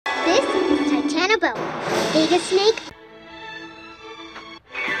This is Titanoboa, biggest snake.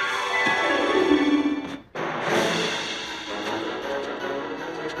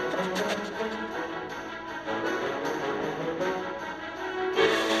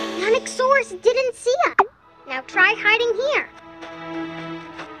 Stegosaurus didn't see us. Now try hiding here.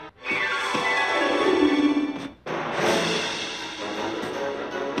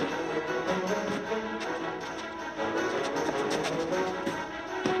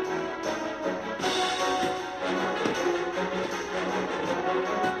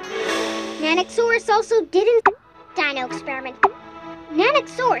 Nanosaurus also didn't Dino experiment.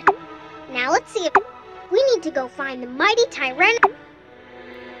 Nanosaurus. Now let's see if we need to go find the mighty Tyrannosaurus.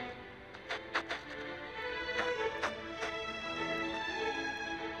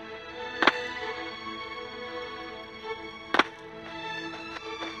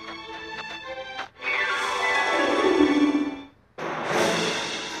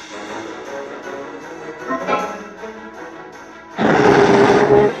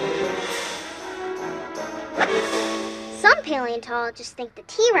 Some paleontologists think the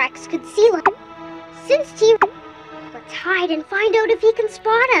T-Rex could see light. Since T-Rex, let's hide and find out if he can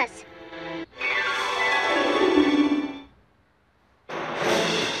spot us.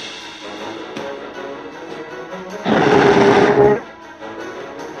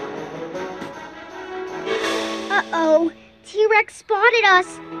 Uh-oh, T-Rex spotted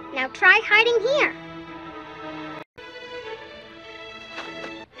us. Now try hiding here.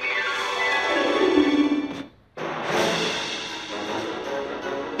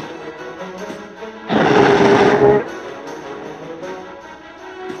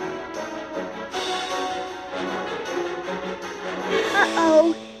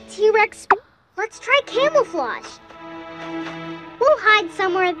 Uh-oh, T-Rex. Let's try camouflage. We'll hide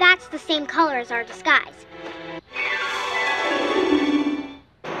somewhere that's the same color as our disguise.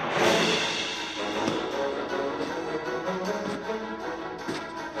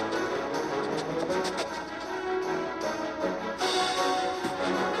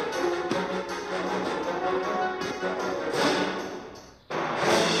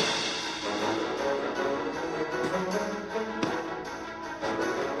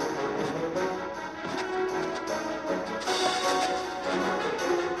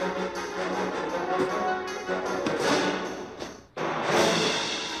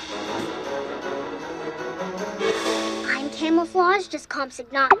 Camouflage just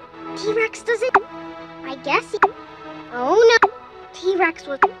Compsognathus. T-Rex doesn't. I guess he. Oh no. T-Rex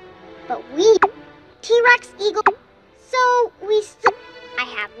was. But we. T-Rex eagle. So we still. I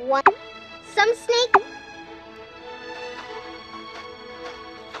have one. Some snake.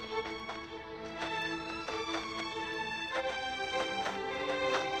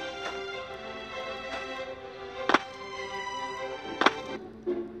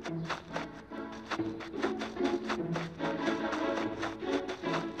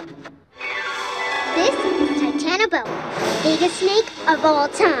 This is Titanoboa, biggest snake of all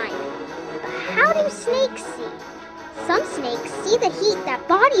time. But how do snakes see? Some snakes see the heat that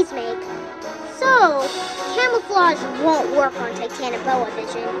bodies make. So, camouflage won't work on Titanoboa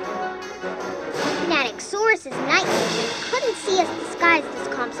vision. Nanosaurus' night vision couldn't see us disguised as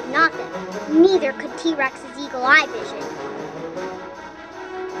Compsognathus. Neither could T-Rex's eagle eye vision.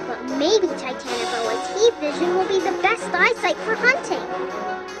 But maybe Titanoboa's heat vision will be the best eyesight for hunting.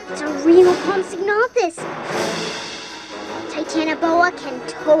 It's a real Compsognathus. Titanoboa can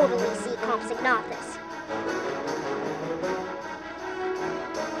totally see Compsognathus.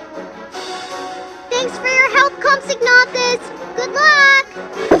 Thanks for your help, Compsognathus! Good luck!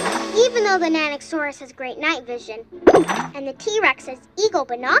 Even though the Nanosaurus has great night vision, and the T-Rex has eagle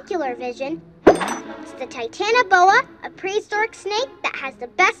binocular vision, it's the Titanoboa, a prehistoric snake that has the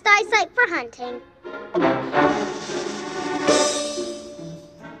best eyesight for hunting.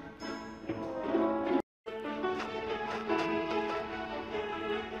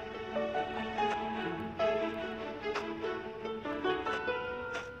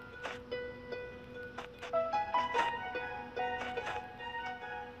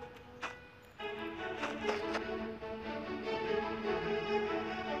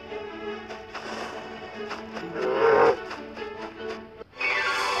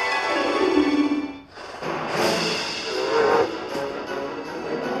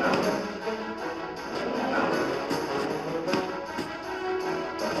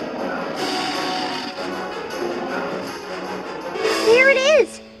 There it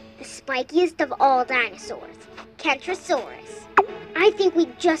is! The spikiest of all dinosaurs, Kentrosaurus. I think we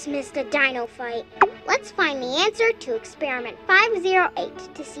just missed a dino fight. Let's find the answer to experiment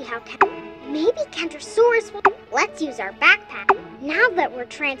 508 to see how maybe Kentrosaurus will... Let's use our backpack. Now that we're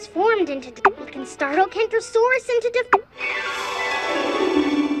transformed into we can startle Kentrosaurus into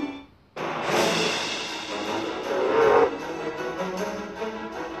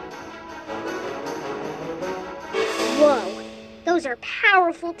Whoa, those are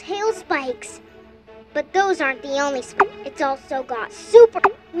powerful tail spikes. But those aren't the only spikes. It's also got super...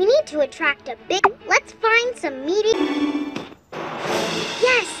 We need to attract a big... Let's find some meaty...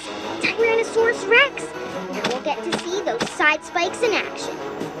 Yes! Tyrannosaurus Rex! Now we'll get to see those side spikes in action.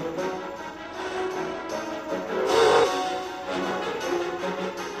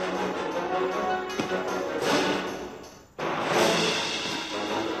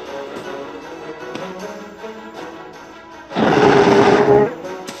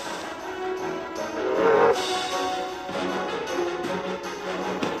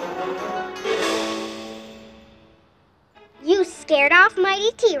 You scared off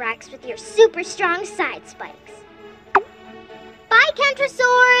mighty T-Rex with your super strong side spikes. Bye,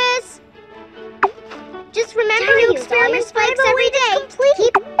 Kentrosaurus! Just remember to experiment spikes every day.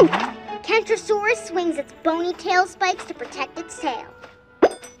 Kentrosaurus swings its bony tail spikes to protect its tail.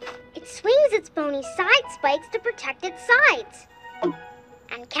 It swings its bony side spikes to protect its sides.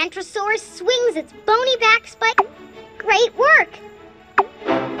 And Kentrosaurus swings its bony back spike. Great work!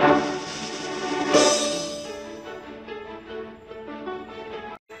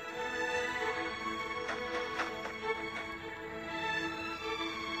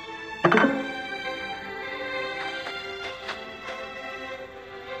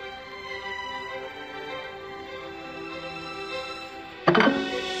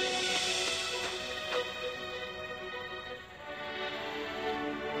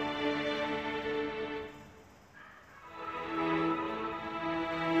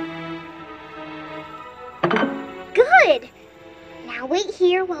 Good! Now wait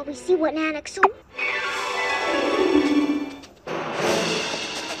here while we see what Nanosaurus...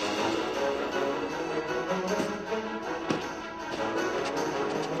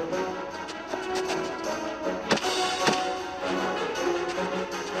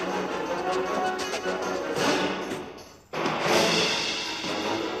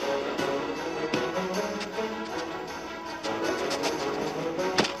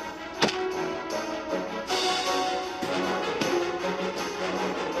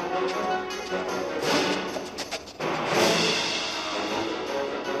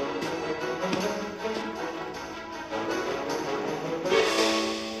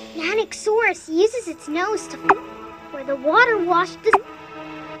 Nanosaurus uses its nose to... where the water washed the...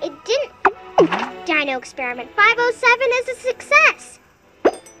 It didn't... Dino experiment 507 is a success!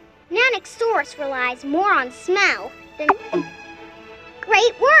 Nanosaurus relies more on smell than...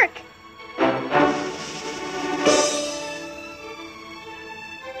 Great work!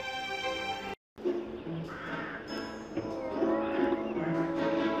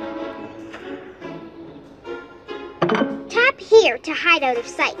 Tap here to hide out of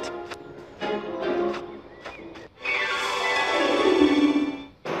sight.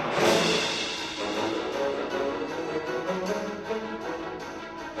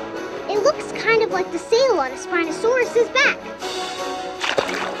 It looks kind of like the sail on a Spinosaurus's back.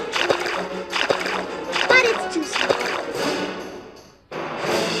 But it's too small.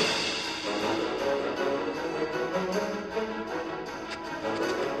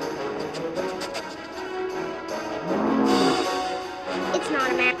 It's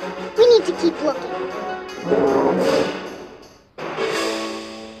not a map. We need to keep looking.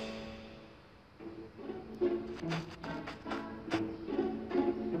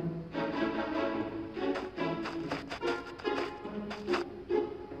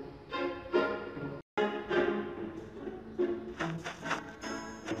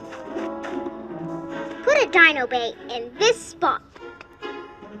 Put a dino bait in this spot.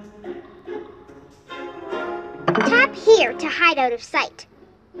 Tap here to hide out of sight.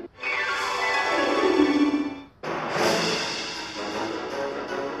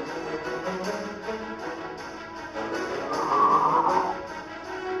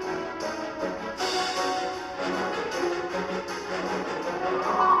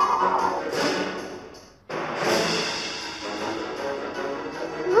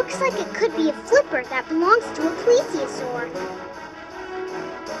 Looks like it could be a flipper that belongs to a plesiosaur.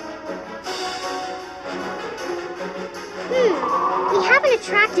 We haven't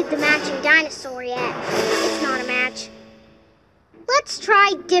attracted the matching dinosaur yet. It's not a match. Let's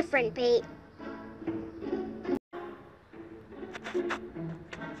try different bait.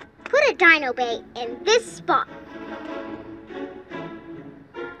 Put a dino bait in this spot.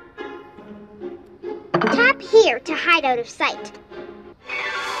 Tap here to hide out of sight.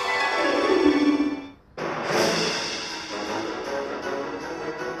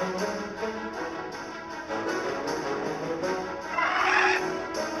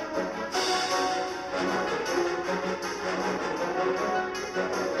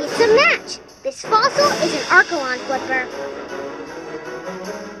 Next fossil is an Archelon flipper.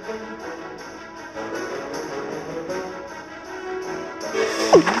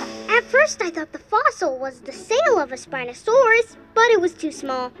 At first I thought the fossil was the sail of a Spinosaurus, but it was too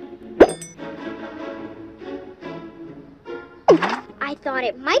small. I thought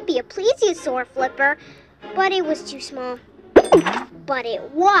it might be a plesiosaur flipper, but it was too small. But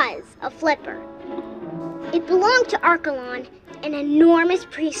it was a flipper. It belonged to Archelon, an enormous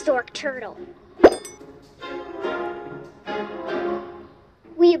prehistoric turtle.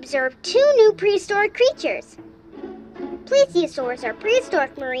 We observed two new prehistoric creatures. Plesiosaurs are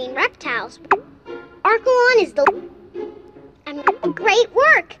prehistoric marine reptiles. Archelon is the... And great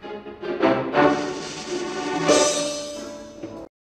work!